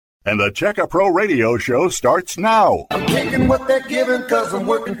And the Checka Pro Radio Show starts now. I'm taking what they're giving because I'm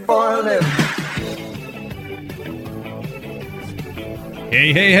working for a living.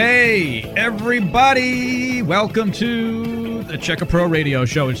 Hey, everybody. Welcome to the Checka Pro Radio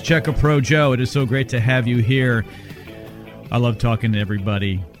Show. It's Checka Pro Joe. It is so great to have you here. I love talking to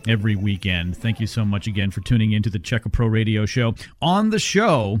everybody every weekend. Thank you so much again for tuning into the Checka Pro Radio Show. On the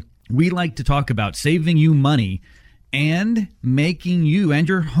show, we like to talk about saving you money and making you and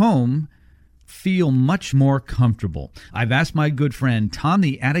your home feel much more comfortable. I've asked my good friend Tom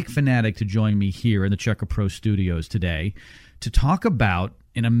the Attic Fanatic to join me here in the Checka Pro Studios today to talk about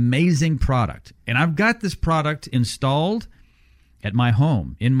an amazing product. And I've got this product installed at my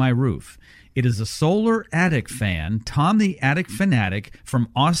home, in my roof. It is a solar attic fan. Tom the Attic Fanatic from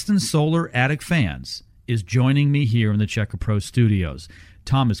Austin Solar Attic Fans is joining me here in the Checka Pro Studios.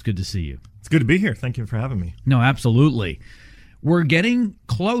 Tom, it's good to see you. It's good to be here. Thank you for having me. No, absolutely. We're getting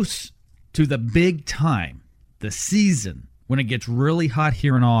close to the big time, the season, when it gets really hot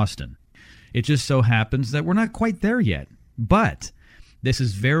here in Austin. It just so happens that we're not quite there yet. But this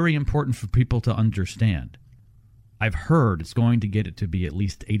is very important for people to understand. I've heard it's going to get it to be at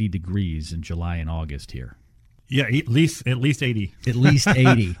least 80 degrees in July and August here. Yeah, at least 80. At least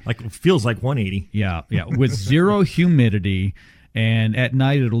 80. Like it feels like 180. Yeah, with zero humidity. And at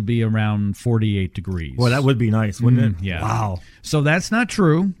night, it'll be around 48 degrees. Well, that would be nice, wouldn't it? Yeah. Wow. So that's not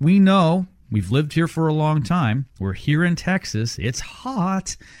true. We know. We've lived here for a long time. We're here in Texas. It's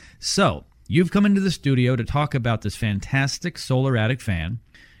hot. So you've come into the studio to talk about this fantastic solar attic fan.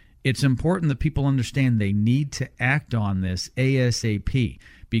 It's important that people understand they need to act on this ASAP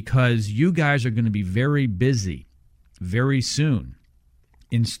because you guys are going to be very busy very soon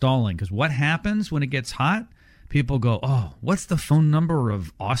installing. Because what happens when it gets hot? People go, oh, what's the phone number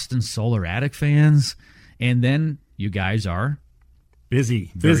of Austin Solar Attic Fans? And then you guys are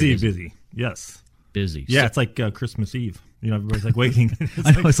busy. Yes. Busy. Yeah, so, it's like Christmas Eve. You know, everybody's like waiting.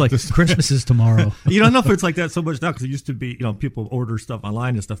 It's like Christmas is tomorrow. You don't know if it's like that so much now because it used to be, people order stuff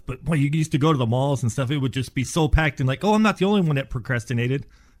online and stuff. But boy, you used to go to the malls and stuff. It would just be so packed and like, oh, I'm not the only one that procrastinated.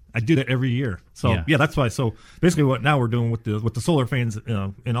 I do that every year. So yeah, that's why. So basically what now we're doing with the solar fans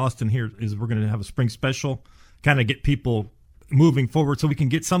in Austin here is we're going to have a spring special, kind of get people moving forward so we can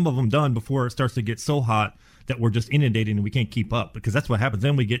get some of them done before it starts to get so hot that we're just inundated and we can't keep up, because that's what happens.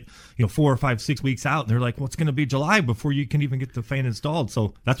 Then we get 4 or 5, 6 weeks out and they're like, well, it's going to be July before you can even get the fan installed.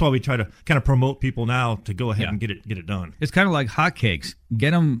 So that's why we try to kind of promote people now to go ahead and get it done. It's kind of like hotcakes. Get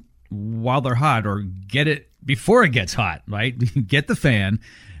them while they're hot, or get it before it gets hot, right? Get the fan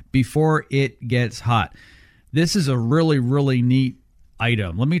before it gets hot. This is a really, really neat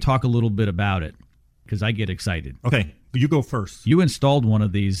item. Let me talk a little bit about it, because I get excited. Okay, you go first. You installed one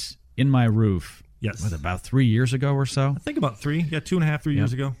of these in my roof. Yes. What, about 3 years ago or so? I think about 3. Yeah, 2.5, 3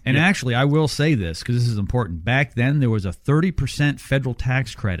 years ago. And actually, I will say this, because this is important. Back then, there was a 30% federal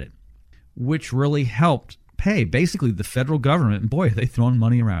tax credit, which really helped pay. Basically, the federal government, and boy, they've thrown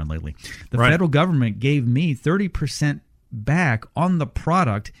money around lately. The federal government gave me 30% back on the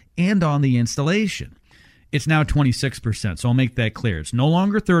product and on the installation. It's now 26%, so I'll make that clear. It's no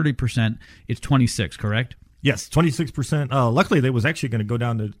longer 30%, it's 26%, correct? Yes, 26%. Luckily, they was actually going to go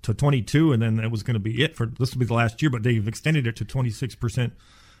down to 22, and then that was going to be it for this will be the last year. But they've extended it to 26%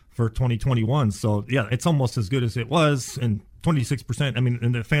 for 2021. So yeah, it's almost as good as it was. And 26%. I mean,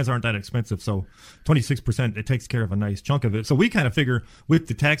 and the fans aren't that expensive, so 26%. It takes care of a nice chunk of it. So we kind of figure with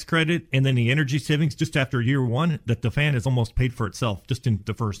the tax credit and then the energy savings, just after year one, that the fan is almost paid for itself just in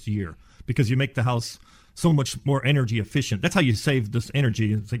the first year, because you make the house so much more energy efficient. That's how you save this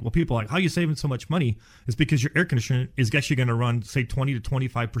energy. It's like, well, people are like, how are you saving so much money? It's because your air conditioner is actually going to run, say, 20 to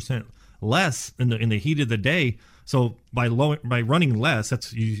 25% less in the heat of the day. So by running less,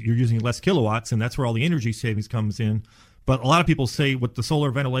 that's you're using less kilowatts, and that's where all the energy savings comes in. But a lot of people say with the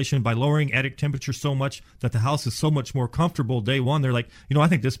solar ventilation, by lowering attic temperature so much that the house is so much more comfortable day one, they're like, I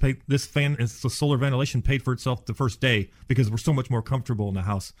think this fan is the solar ventilation paid for itself the first day because we're so much more comfortable in the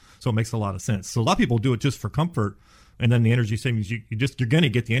house. So it makes a lot of sense. So a lot of people do it just for comfort, and then the energy savings, you're going to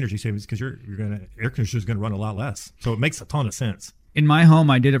get the energy savings because air conditioner is going to run a lot less. So it makes a ton of sense. In my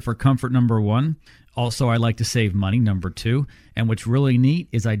home, I did it for comfort, number one. Also, I like to save money, number two. And what's really neat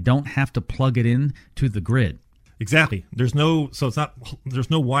is I don't have to plug it in to the grid. Exactly. There's no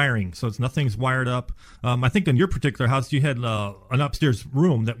wiring, so nothing's wired up. I think in your particular house, you had an upstairs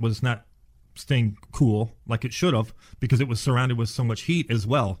room that was not staying cool like it should have because it was surrounded with so much heat as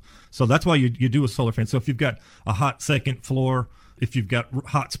well. So that's why you do a solar fan. So if you've got a hot second floor, if you've got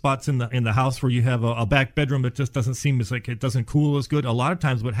hot spots in the house where you have a back bedroom that just doesn't seem as like it doesn't cool as good. A lot of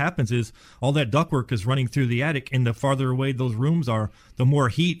times what happens is all that ductwork is running through the attic, and the farther away those rooms are, the more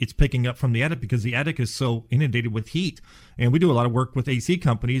heat it's picking up from the attic because the attic is so inundated with heat. And we do a lot of work with AC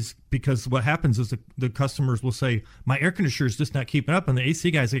companies because what happens is the customers will say, my air conditioner is just not keeping up. And the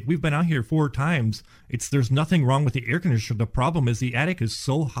AC guys like, we've been out here 4 times. There's nothing wrong with the air conditioner. The problem is the attic is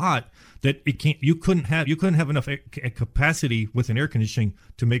so hot that you couldn't have enough capacity with an air conditioning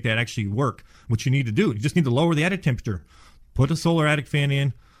to make that actually work. What you need to do, you just need to lower the attic temperature. Put a solar attic fan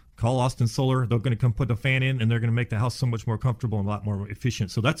in. Call Austin Solar. They're going to come put the fan in, and they're going to make the house so much more comfortable and a lot more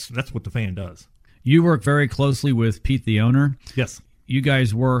efficient. So that's what the fan does. You work very closely with Pete, the owner. Yes. You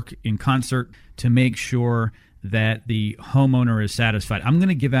guys work in concert to make sure that the homeowner is satisfied. I'm going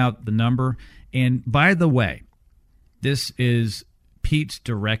to give out the number. And by the way, this is Pete's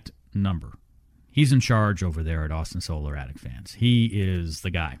direct number. He's in charge over there at Austin Solar Attic Fans. He is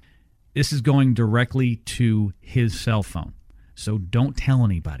the guy. This is going directly to his cell phone. So don't tell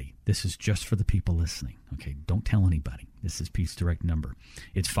anybody. This is just for the people listening. Okay, don't tell anybody. This is Pete's direct number.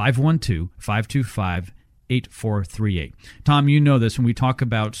 It's 512-525-8438. Tom, you know this. When we talk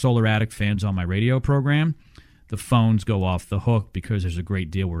about Solar Attic Fans on my radio program, the phones go off the hook because there's a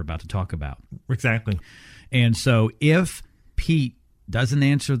great deal we're about to talk about. Exactly. And so if Pete doesn't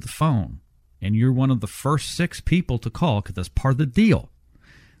answer the phone and you're one of the first 6 people to call, because that's part of the deal,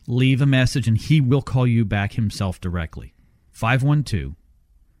 leave a message and he will call you back himself directly.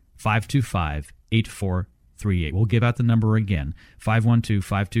 512-525-8438. We'll give out the number again,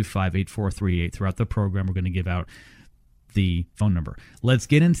 512-525-8438. Throughout the program, we're going to give out the phone number. Let's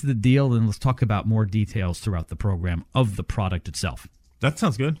get into the deal, and let's talk about more details throughout the program of the product itself. That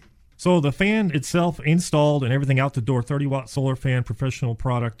sounds good. So the fan itself installed and everything out the door, 30-watt solar fan, professional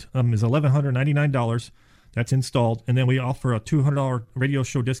product, is $1,199. That's installed. And then we offer a $200 radio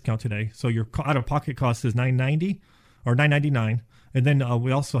show discount today. So your out-of-pocket cost is $990 or $999. And then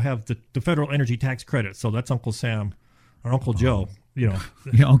we also have the federal energy tax credit. So that's Uncle Sam or Uncle Joe. You know,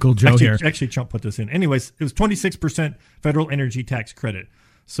 yeah, Uncle Joe actually, here. Actually, Trump put this in. Anyways, it was 26% federal energy tax credit.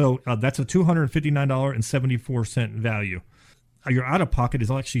 So that's a $259.74 value. Your out-of-pocket is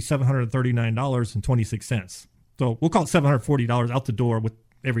actually $739.26. So we'll call it $740 out the door with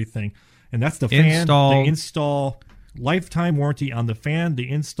everything. And that's the fan, the install, lifetime warranty on the fan, the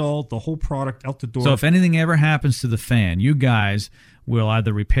install, the whole product out the door. So if anything ever happens to the fan, you guys will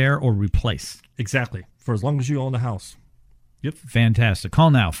either repair or replace. Exactly. For as long as you own the house. Yep. Fantastic. Call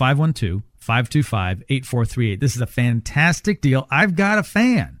now, 512-525-8438. This is a fantastic deal. I've got a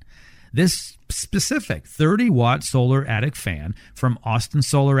fan. This specific 30-watt solar attic fan from Austin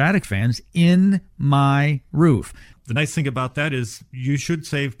Solar Attic Fans in my roof. The nice thing about that is you should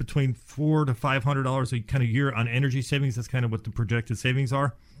save between $400 to $500 a kind of year on energy savings. That's kind of what the projected savings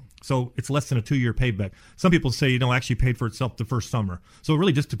are. So it's less than a 2-year payback. Some people say, actually paid for itself the first summer. So it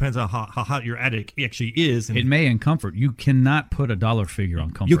really just depends on how hot your attic actually is. And it may in comfort. You cannot put a dollar figure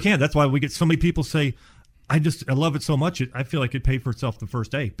on comfort. You can. That's why we get so many people say, I love it so much. I feel like it paid for itself the first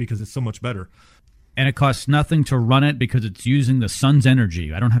day because it's so much better. And it costs nothing to run it because it's using the sun's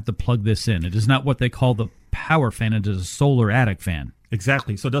energy. I don't have to plug this in. It is not what they call the power fan. It is a solar attic fan.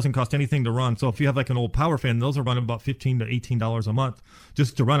 Exactly. So it doesn't cost anything to run. So if you have like an old power fan, those are running about $15 to $18 a month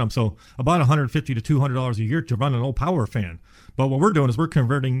just to run them. So about $150 to $200 a year to run an old power fan. But what we're doing is we're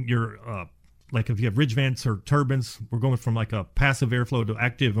converting your like if you have ridge vents or turbines, we're going from like a passive airflow to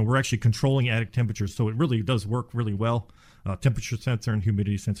active, and we're actually controlling attic temperatures. So it really does work really well. Temperature sensor and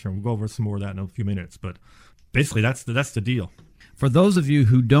humidity sensor. And we'll go over some more of that in a few minutes. But basically, that's the deal. For those of you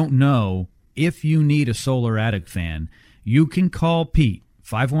who don't know, if you need a solar attic fan, you can call Pete,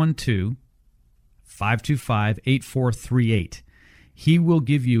 512-525-8438. He will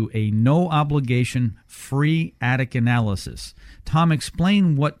give you a no-obligation free attic analysis. Tom,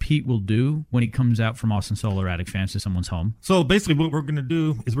 explain what Pete will do when he comes out from Austin Solar Attic Fans to someone's home. So basically what we're going to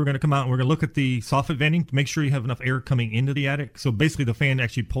do is we're going to come out and we're going to look at the soffit venting to make sure you have enough air coming into the attic. So basically the fan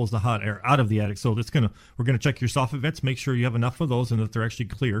actually pulls the hot air out of the attic. So we're going to check your soffit vents, make sure you have enough of those and that they're actually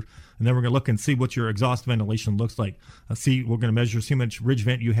clear. And then we're going to look and see what your exhaust ventilation looks like. We're going to measure see how much ridge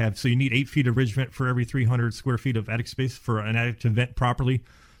vent you have. So you need 8 feet of ridge vent for every 300 square feet of attic space for an attic to vent properly.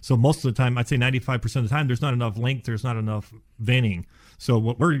 So most of the time, I'd say 95% of the time, there's not enough length, there's not enough venting.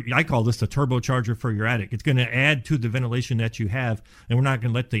 So I call this a turbocharger for your attic. It's going to add to the ventilation that you have, and we're not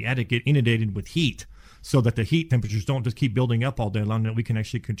going to let the attic get inundated with heat. so that the heat temperatures don't just keep building up all day long, that we can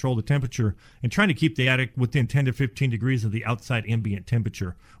actually control the temperature and trying to keep the attic within 10 to 15 degrees of the outside ambient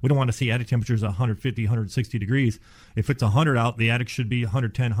temperature. We don't want to see attic temperatures 150, 160 degrees. If it's 100 out, the attic should be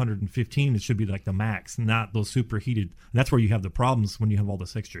 110, 115. It should be like the max, not those superheated. And that's where you have the problems when you have all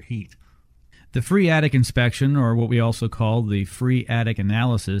this extra heat. The free attic inspection, or what we also call the free attic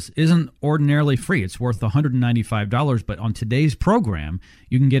analysis, isn't ordinarily free. It's worth $195, but on today's program,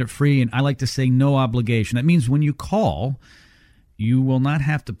 you can get it free, and I like to say no obligation. That means when you call, you will not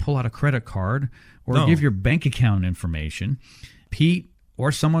have to pull out a credit card or give your bank account information. Pete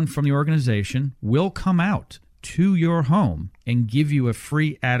or someone from the organization will come out to your home and give you a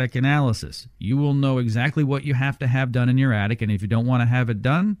free attic analysis. You will know exactly what you have to have done in your attic, and if you don't want to have it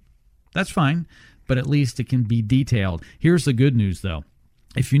done, that's fine, but at least it can be detailed. Here's the good news, though.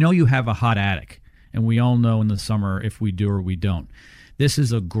 If you know you have a hot attic, and we all know in the summer if we do or we don't, this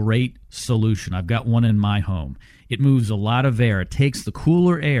is a great solution. I've got one in my home. It moves a lot of air. It takes the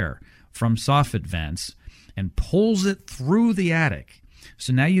cooler air from soffit vents and pulls it through the attic.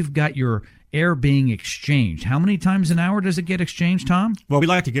 So now you've got your air being exchanged. How many times an hour does it get exchanged, Tom? Well, we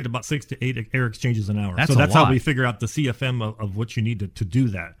like to get about 6 to 8 air exchanges an hour. That's how we figure out the CFM of what you need to do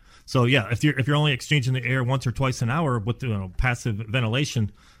that. So yeah, if you're only exchanging the air once or twice an hour with passive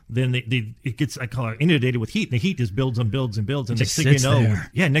ventilation, then it gets, I call it, inundated with heat. The heat just builds and builds and builds, and next thing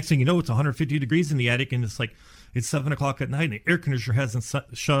you know, it's 150 degrees in the attic, and it's like it's 7 o'clock at night, and the air conditioner hasn't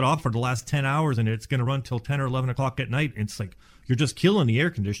shut off for the last 10 hours, and it's going to run till 10 or 11 o'clock at night. And it's like you're just killing the air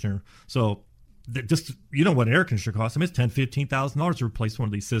conditioner. So just, you know what an air conditioner costs? It's $10,000, $15,000 to replace one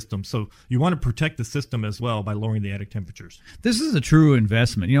of these systems. So you want to protect the system as well by lowering the attic temperatures. This is a true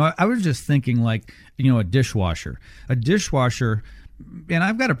investment. I was just thinking like, a dishwasher. A dishwasher, and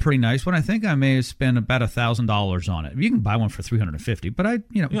I've got a pretty nice one. I think I may have spent about $1,000 on it. You can buy one for $350, but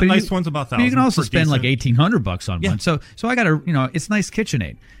nice one's about $1,000. You can also spend like $1,800 on one. So I got it's nice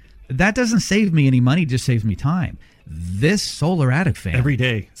KitchenAid. That doesn't save me any money; just saves me time. This solar attic fan every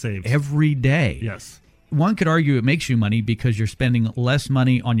day saves. Every day. Yes. One could argue it makes you money because you're spending less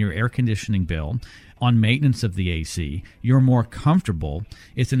money on your air conditioning bill, on maintenance of the AC. You're more comfortable.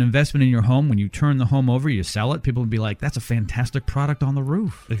 It's an investment in your home. When you turn the home over, you sell it, people would be like, that's a fantastic product on the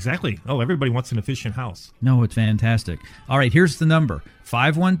roof. Exactly. Oh, everybody wants an efficient house. No, it's fantastic. All right, here's the number,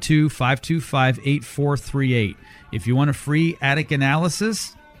 512-525-8438. If you want a free attic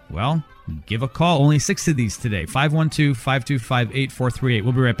analysis, well, give a call. Only 6 of these today. 512-525-8438.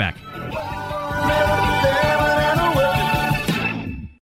 We'll be right back.